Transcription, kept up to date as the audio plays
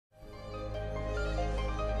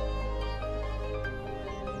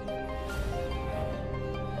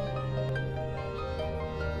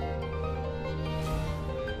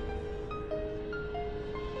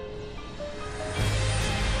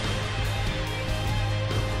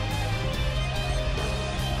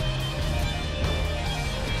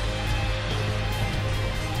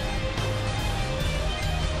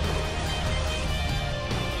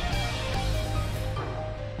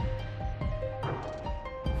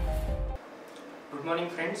Good morning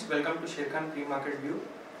friends, welcome to Sharekhan pre-market view.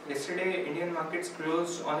 Yesterday Indian markets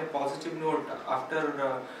closed on a positive note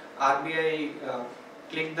after RBI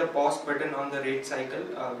clicked the pause button on the rate cycle.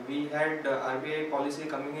 We had RBI policy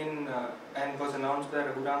coming in and was announced by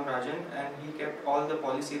Raghuram Rajan, and he kept all the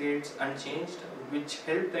policy rates unchanged, which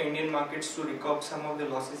helped the Indian markets to recoup some of the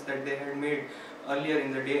losses that they had made earlier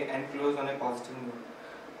in the day and close on a positive note.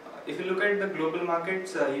 If you look at the global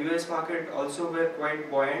markets, US market also were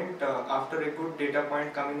quite buoyant after a good data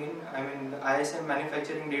point coming in. I mean, the ISM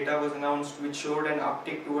manufacturing data was announced, which showed an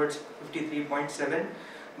uptick towards 53.7,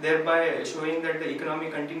 thereby showing that the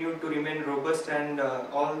economy continued to remain robust, and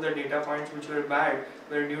all the data points which were bad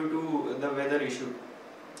were due to the weather issue.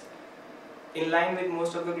 In line with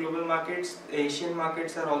most of the global markets, the Asian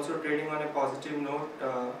markets are also trading on a positive note.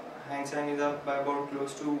 Hang Seng is up by about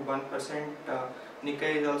close to 1%.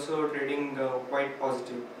 Nikkei is also trading quite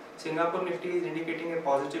positive. Singapore Nifty is indicating a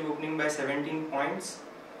positive opening by 17 points.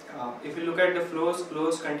 If you look at the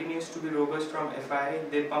flows continues to be robust from FI.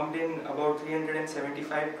 They pumped in about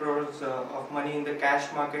 375 crores of money in the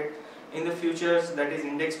cash market. In the futures, that is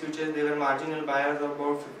index futures, they were marginal buyers of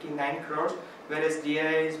about 59 crores, whereas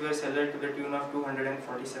DIIs were sellers to the tune of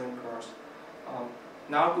 247 crores.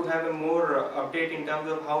 Now to have a more update in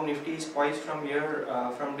terms of how Nifty is poised from here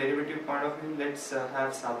from derivative point of view, let's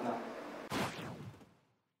have Sadhna.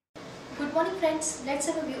 Good morning friends, let's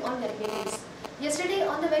have a view on derivatives. Yesterday,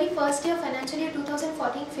 on the very first day of financial year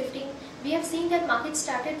 2014-15, we have seen that markets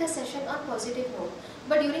started the session on positive note.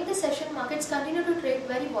 But during the session, markets continued to trade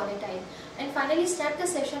very volatile and finally snapped the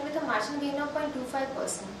session with a marginal gain of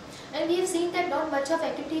 0.25%. And we have seen that not much of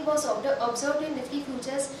activity was observed in Nifty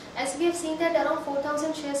futures, as we have seen that around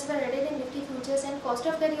 4,000 shares were added in Nifty futures, and cost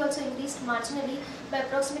of carry also increased marginally by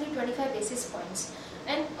approximately 25 basis points.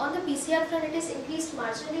 And on the PCR front, it is increased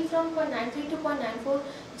marginally from 0.93 to 0.94,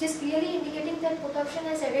 which is clearly indicating that put option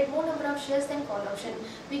has added more number of shares than call option.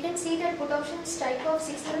 We can see that put option strike of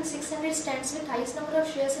 6,600 stands with highest number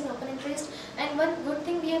of shares in open interest, and one good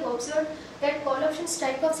thing we have observed that call option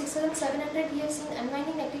strike of 6,700, we have seen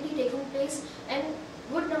unwinding activity taking place, and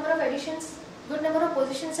good number of additions, good number of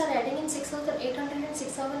positions are adding in 6,800 and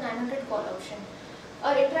 6,900 call option.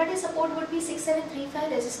 Our intraday support would be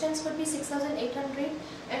 6,735, resistance would be 6,800,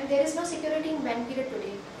 and there is no security in band period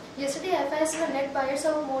today. Yesterday, FIs were net buyers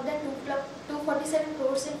of more than 247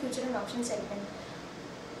 crores in future and option segment.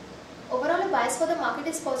 Overall, a bias for the market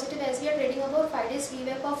is positive as we are trading about 5 days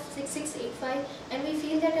VWAP of 6685, and we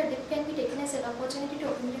feel that a dip can be taken as an opportunity to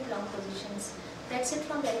accumulate long positions. That's it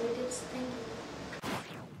from derivatives. Thank you.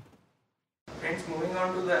 Friends, moving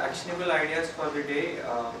on to the actionable ideas for the day,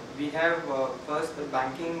 we have first the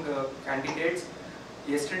banking candidates.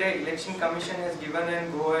 Yesterday, Election Commission has given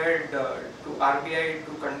an go-ahead to RBI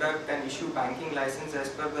to conduct and issue banking license as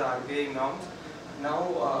per the RBI norms.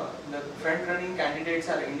 Now, the front-running candidates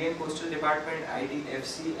are Indian Postal Department,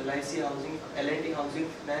 IDFC, LIC Housing, L&T Housing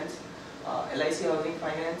Finance, LIC Housing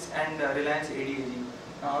Finance, and Reliance ADAG.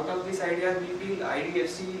 Now, out of these ideas, we feel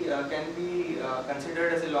IDFC can be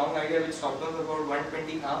considered as a long idea with stop loss about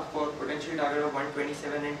 120 half for potential target of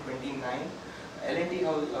 127 and 29. L&T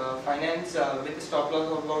Finance with a stop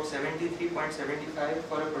loss of about 73.75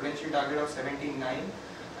 for a potential target of 79.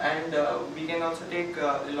 And we can also take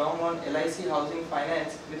long on LIC Housing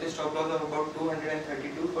Finance with a stop loss of about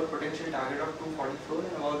 232 for potential target of 244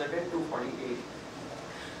 and about that at 248.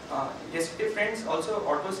 Yesterday, friends, also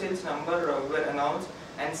auto sales number were announced,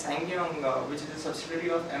 and SsangYong, which is a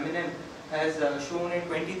subsidiary of M&M, has shown a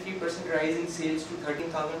 23% rise in sales to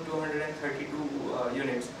 13,232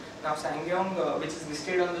 units. Now, SsangYong, which is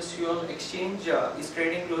listed on the Seoul exchange, is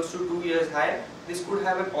trading close to 2 years high. This could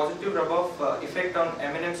have a positive rub-off effect on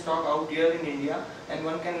M&M stock out here in India, and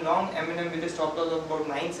one can long M&M with a stop loss of about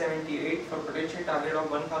 978 for potential target of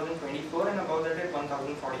 1,024 and about that at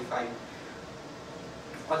 1,045.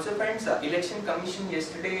 Also friends, Election Commission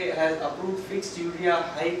yesterday has approved fixed urea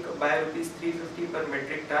hike by rupees 350 per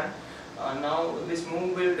metric ton. Now this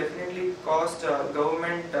move will definitely cost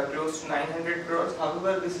government close to 900 crores.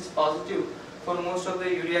 However, this is positive for most of the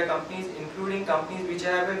urea companies, including companies which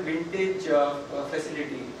have a vintage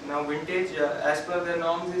facility. Now vintage, as per the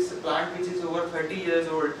norms, is a plant which is over 30 years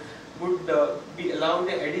old would be allowed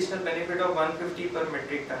the additional benefit of 150 per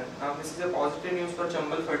metric ton. Now this is a positive news for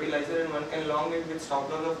Chambal fertilizer, and one can long it with stop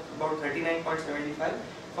loss of about 39.75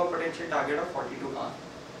 for potential target of 42.5.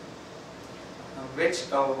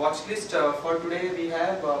 Watch list for today we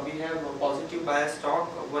have a positive bias stock.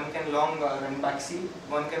 One can long Ranbaxy.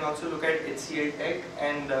 One can also look at HCL Tech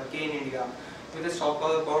and Kane India with a stop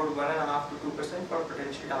loss about 1.5 to 2% for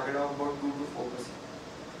potential target of about 2 to 4%.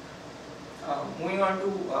 Moving on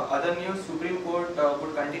to other news, Supreme Court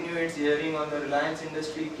would continue its hearing on the Reliance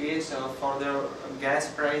Industry case for the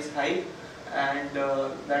gas price hike, and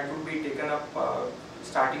that would be taken up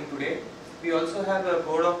starting today. We also have a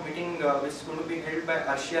board of meeting which is going to be held by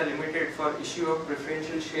Arshia Limited for issue of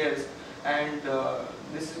preferential shares, and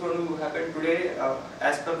this is going to happen today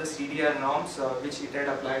as per the CDR norms which it had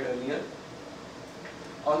applied earlier.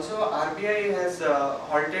 Also, RBI has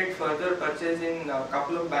halted further purchase in a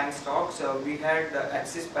couple of bank stocks. We had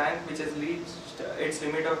Axis Bank, which has reached its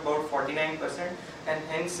limit of about 49%, and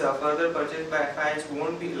hence further purchase by FIs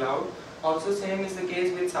won't be allowed. Also, same is the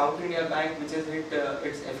case with South India Bank, which has hit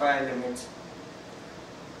its FI limits.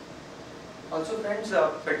 Also friends,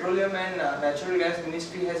 Petroleum and Natural Gas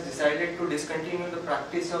Ministry has decided to discontinue the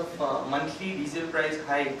practice of monthly diesel price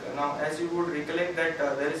hike. Now, as you would recollect that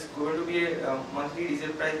there is going to be a monthly diesel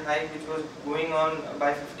price hike which was going on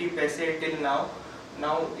by 50 paise till now.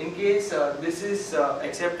 Now, in case this is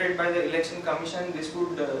accepted by the Election Commission, this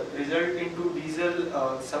would result into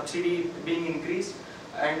diesel subsidy being increased,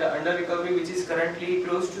 and under recovery, which is currently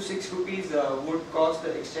close to 6 rupees, would cost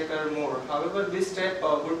the exchequer more. However, this step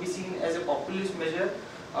would be seen as a populist measure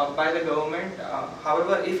by the government.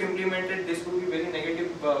 However, if implemented, this would be very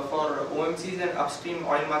negative for OMCs and upstream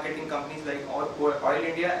oil marketing companies like Oil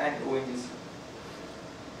India and ONGC.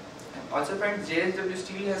 Also friends, JSW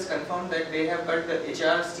Steel has confirmed that they have cut the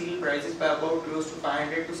HR steel prices by about close to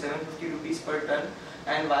 500 to 750 rupees per ton,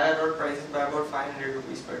 and wire rod prices by about 500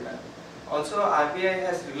 rupees per ton. Also, RBI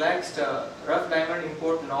has relaxed rough diamond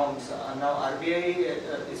import norms. Now,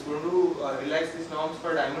 RBI is going to relax these norms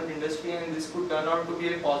for diamond industry, and this could turn out to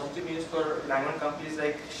be a positive news for diamond companies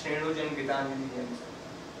like Shrinuj and Gitanjali.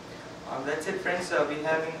 That's it, friends. We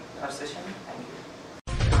have in our session. Thank you.